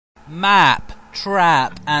Map,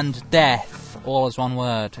 trap, and death. All is one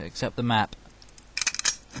word, except the map.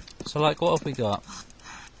 So, like, what have we got?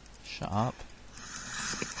 Shut up.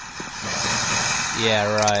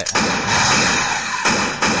 Yeah, right.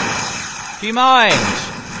 Do you mind?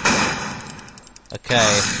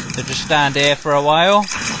 Okay, so just stand here for a while.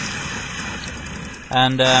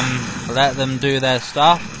 And, let them do their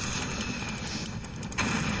stuff.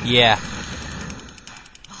 Yeah.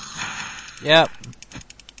 Yep.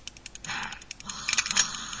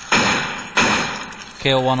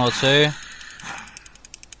 Kill one or two.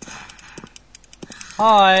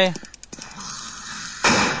 Hi.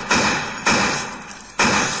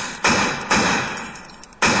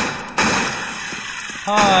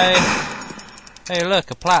 Hi. Hey, look,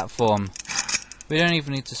 a platform. We don't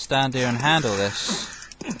even need to stand here and handle this.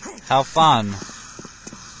 How fun.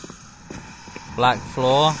 Black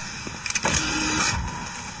floor.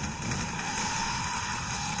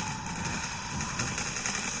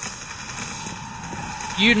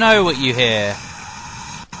 You know what you hear.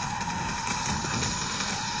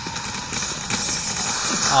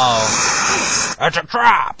 Oh. It's a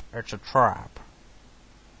trap! It's a trap.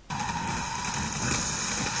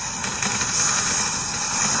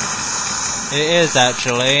 It is,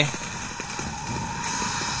 actually.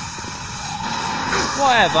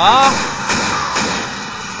 Whatever.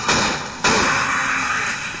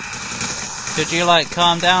 Could you, like,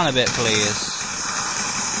 calm down a bit, please?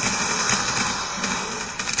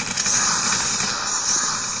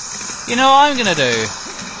 You know what I'm gonna do?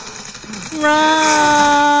 Run!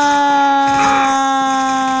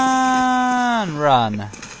 Run.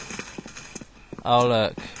 Oh,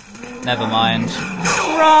 look. Never mind.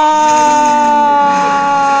 Run!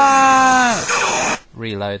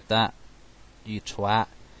 Reload that, you twat.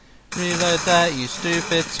 Reload that, you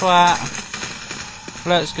stupid twat.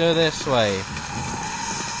 Let's go this way.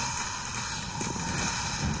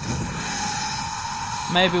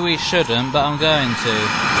 Maybe we shouldn't, but I'm going to.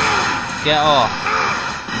 Get off.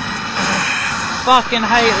 Fucking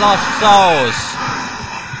hate Lost Souls.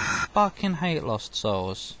 Fucking hate Lost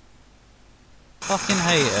Souls. Fucking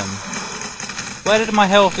hate them. Where did my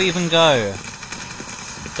health even go?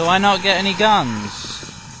 Do I not get any guns?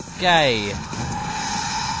 Gay.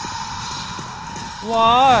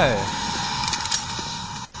 Whoa.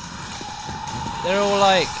 They're all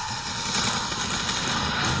like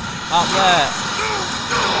up there.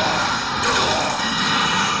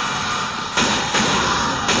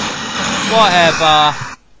 Whatever.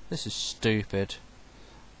 This is stupid.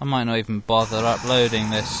 I might not even bother uploading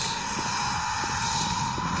this.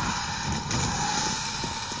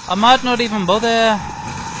 I might not even bother.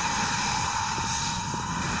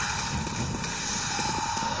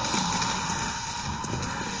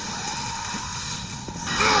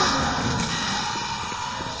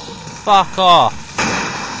 Fuck off.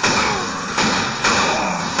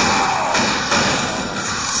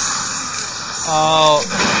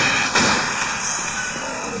 Oh.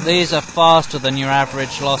 These are faster than your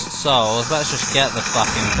average Lost Souls. Let's just get the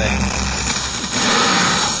fucking thing.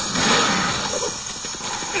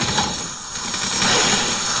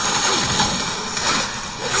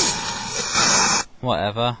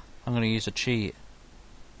 Whatever. I'm gonna use a cheat.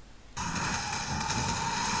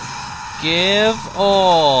 Give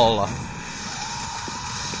all.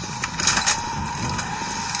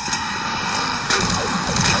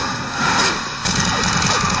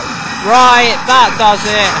 Right, that does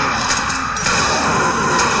it.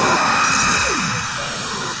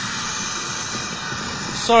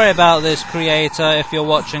 Sorry about this, creator, if you're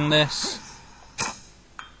watching this.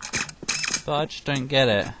 But I just don't get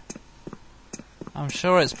it. I'm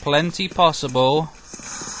sure it's plenty possible.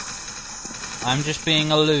 I'm just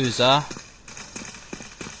being a loser.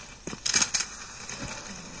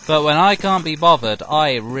 But when I can't be bothered,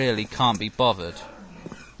 I really can't be bothered.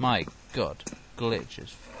 My god, glitch is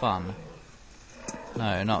fun.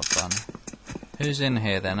 No, not fun. Who's in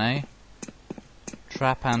here then, eh?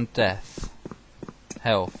 Trap and death.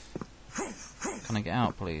 Health. Can I get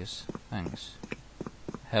out, please? Thanks.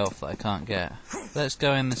 Health that I can't get. Let's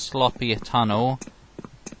go in the sloppy tunnel.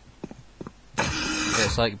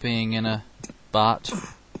 It's like being in a butt.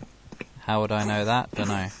 How would I know that?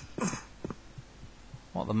 Dunno.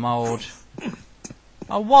 What the mould?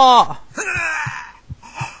 Oh, what?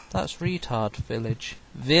 That's retard village.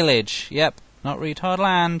 Village, yep, not retard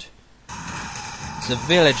land. It's a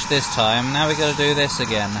village this time. Now we gotta do this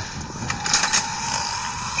again.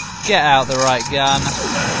 Get out the right gun.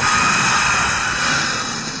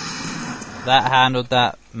 That handled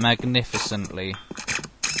that magnificently.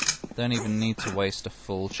 Don't even need to waste a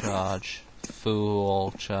full charge.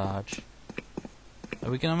 Full charge. Are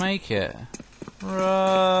we gonna make it? Run!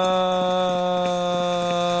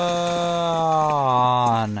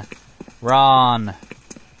 Run!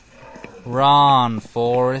 Run,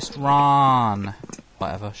 Forrest, run!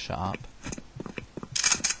 Whatever, shut up.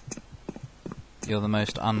 You're the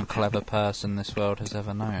most unclever person this world has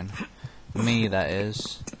ever known. Me, that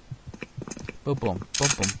is. Boom, boom, boom,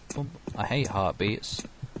 boom, boom. I hate heartbeats.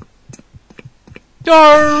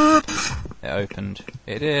 It opened.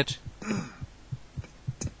 It did.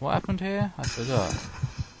 What happened here? I forgot.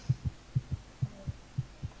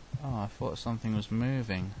 Oh, I thought something was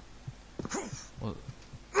moving. Well,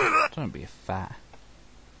 don't be a fat.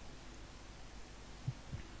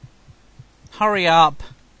 Hurry up!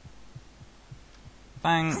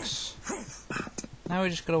 Thanks. Now we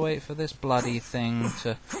just gotta wait for this bloody thing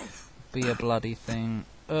to be a bloody thing.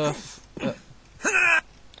 Stupid.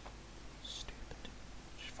 Just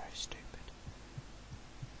very stupid.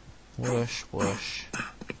 Whoosh, whoosh.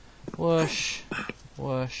 Whoosh,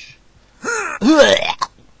 whoosh.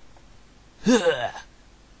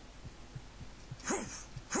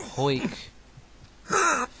 Hoik.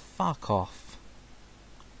 Fuck off.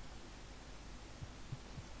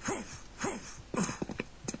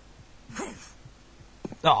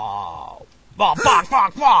 Oh,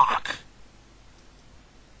 fuck!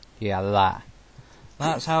 Yeah,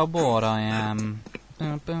 that's how bored I am.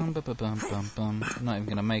 I'm not even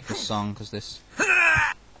gonna make a song because this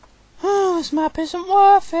map isn't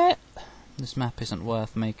worth it. This map isn't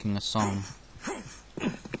worth making a song.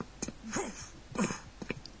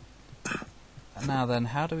 Now then,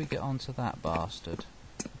 how do we get onto that bastard?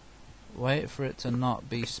 Wait for it to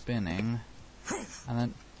not be spinning, and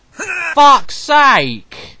then... Fuck's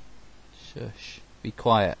sake! Shush. Be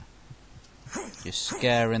quiet. You're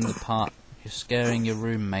scaring you're scaring your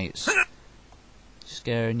roommates. You're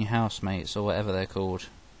scaring your housemates, or whatever they're called.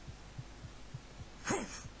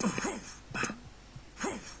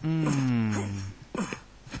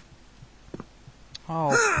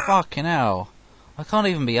 Oh, fucking hell. I can't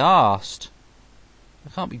even be arsed. I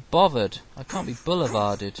can't be bothered. I can't be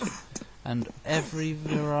boulevarded. And every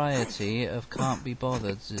variety of can't be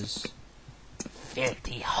bothered is...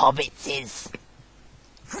 filthy hobbitses!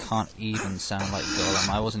 Can't even sound like Gollum.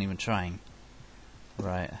 I wasn't even trying.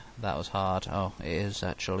 Right, that was hard. Oh, it is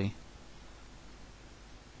actually.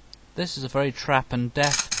 This is a very trap and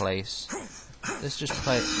death place. This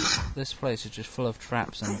place is just full of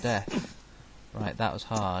traps and death. Right, that was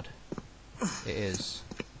hard. It is.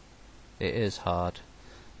 It is hard.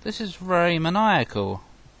 This is very maniacal.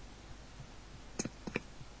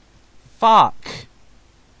 Fuck!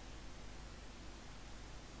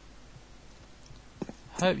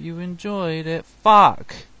 Hope you enjoyed it.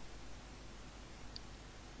 Fuck!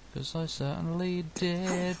 Because I certainly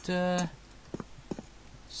did.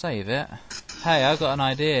 Save it. Hey, I got an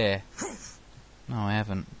idea. No, I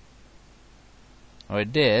haven't. Or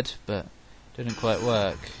it did, but didn't quite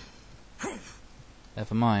work.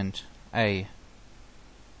 Never mind. Never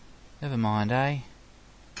mind,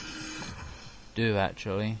 Do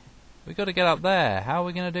actually. We got to get up there. How are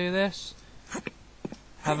we going to do this?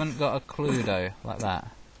 Haven't got a clue though, like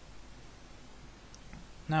that.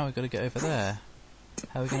 Now we've got to get over there.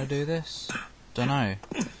 How are we going to do this? Don't know.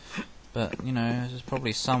 But, you know, there's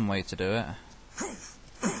probably some way to do it.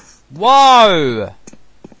 Whoa!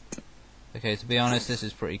 Okay, to be honest, this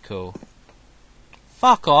is pretty cool.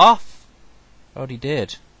 Fuck off! I already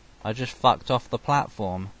did. I just fucked off the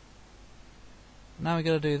platform. Now we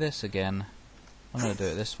got to do this again. I'm going to do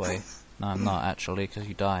it this way. No, I'm not actually, because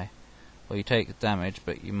you die. Well, you take damage,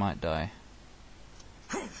 but you might die.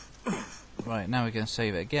 Right, now we're going to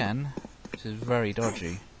save it again. This is very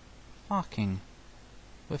dodgy. Fucking.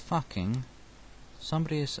 We're fucking.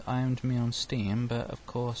 Somebody has owned me on Steam, but of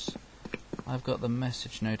course I've got the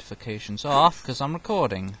message notifications off because I'm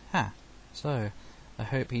recording. Ha! So, I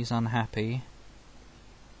hope he's unhappy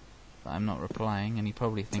that I'm not replying, and he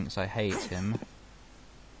probably thinks I hate him.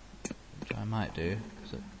 Which I might do.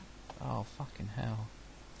 Oh, fucking hell.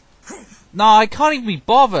 No, I can't even be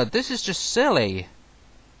bothered. This is just silly.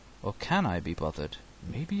 Or can I be bothered?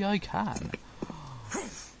 Maybe I can.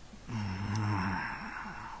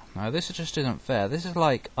 No, this just isn't fair. This is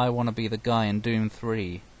like I want to be the guy in Doom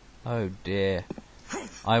 3. Oh dear.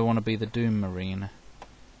 I want to be the Doom Marine.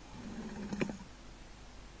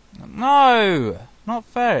 No! Not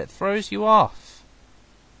fair. It throws you off.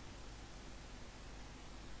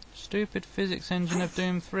 Stupid physics engine of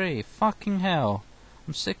Doom 3. Fucking hell.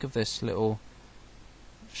 I'm sick of this little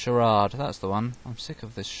charade. That's the one. I'm sick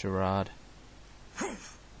of this charade. I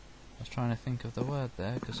was trying to think of the word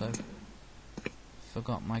there because I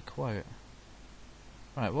forgot my quote.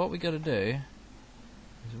 Right, what we got to do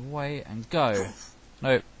Just wait and go.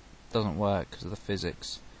 Nope, doesn't work because of the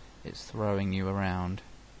physics. It's throwing you around.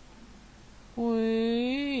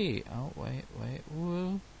 Whee! Oh, wait,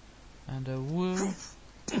 woo. And a woo.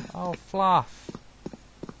 Oh, fluff.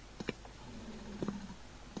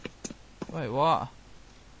 Wait, what?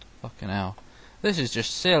 Fucking hell. This is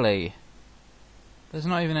just silly. There's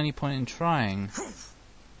not even any point in trying.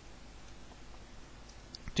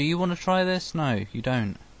 Do you want to try this? No, you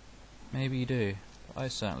don't. Maybe you do. But I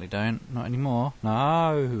certainly don't. Not anymore.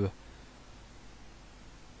 No!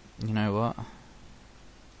 You know what?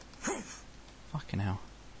 Fucking hell.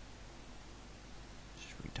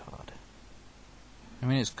 Just retard. I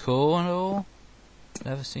mean, it's cool and all.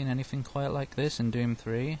 Never seen anything quite like this in Doom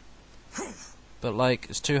 3. But, like,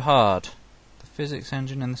 it's too hard. The physics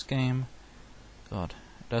engine in this game, God,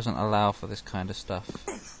 it doesn't allow for this kind of stuff.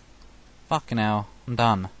 Fucking hell, I'm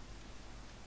done.